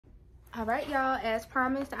All right, y'all, as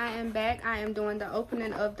promised, I am back. I am doing the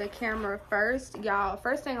opening of the camera first. Y'all,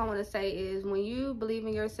 first thing I want to say is when you believe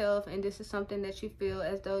in yourself and this is something that you feel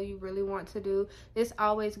as though you really want to do, it's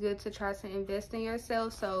always good to try to invest in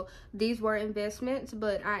yourself. So these were investments,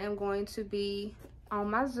 but I am going to be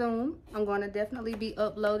on my Zoom. I'm going to definitely be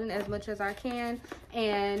uploading as much as I can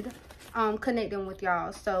and connecting with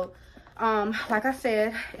y'all. So like I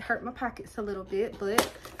said, it hurt my pockets a little bit,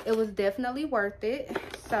 but it was definitely worth it.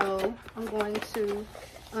 So I'm going to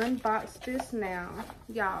unbox this now,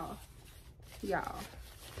 y'all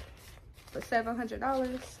for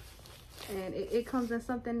 $700, and it comes in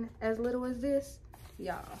something as little as this.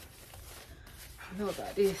 Y'all, I don't know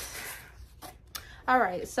about this. All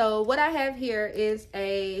right, so what I have here is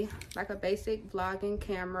like a basic vlogging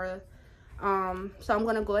camera. So I'm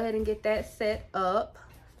gonna go ahead and get that set up.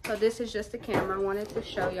 So this is just the camera I wanted to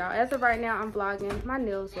show y'all. As of right now, I'm vlogging. My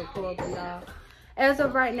nails look horrible, y'all. As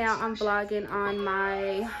of right now, I'm vlogging on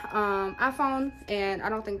my iPhone, and I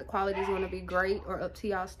don't think the quality is going to be great or up to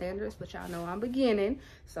y'all standards, but y'all know I'm beginning,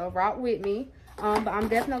 so rock with me. But I'm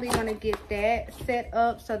definitely going to get that set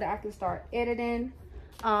up so that I can start editing.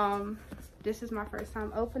 This is my first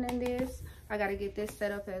time opening this. I got to get this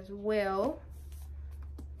set up as well.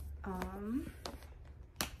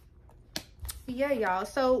 Yeah, y'all,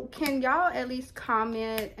 so can y'all at least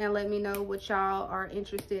comment and let me know what y'all are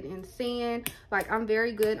interested in seeing? Like, I'm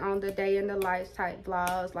very good on the day in the life type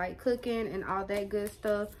vlogs, like cooking and all that good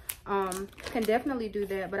stuff. Can definitely do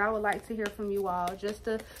that, but I would like to hear from you all just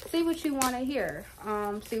to see what you want to hear,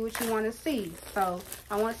 see what you want to see. So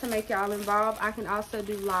I want to make y'all involved. I can also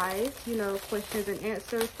do live, you know, questions and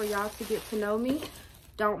answers for y'all to get to know me.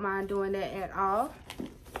 Don't mind doing that at all.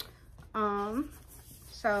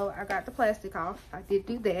 So I got the plastic off. I did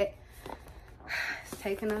do that. It's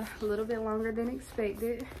taking a little bit longer than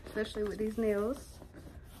expected, especially with these nails.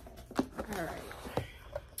 All right.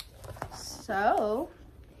 So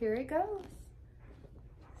here it goes.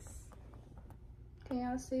 Can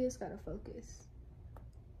y'all see? It's gotta focus.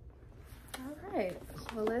 All right.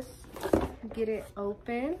 So let's get it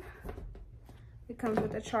open. It comes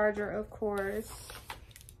with a charger, of course,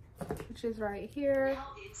 which is right here.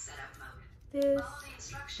 This,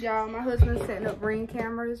 y'all, my husband's setting up Ring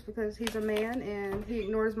cameras because he's a man and he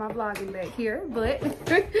ignores my vlogging back here, but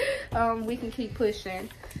we can keep pushing.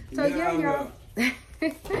 So yeah, y'all,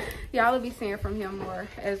 y'all will be seeing from him more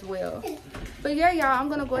as well. But yeah, y'all, I'm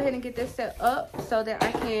gonna go ahead and get this set up so that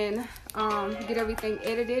I can get everything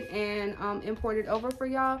edited and imported over for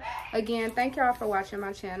y'all. Again, thank y'all for watching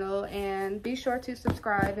my channel, and be sure to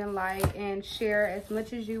subscribe and like and share as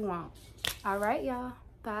much as you want. All right, y'all,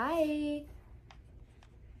 bye.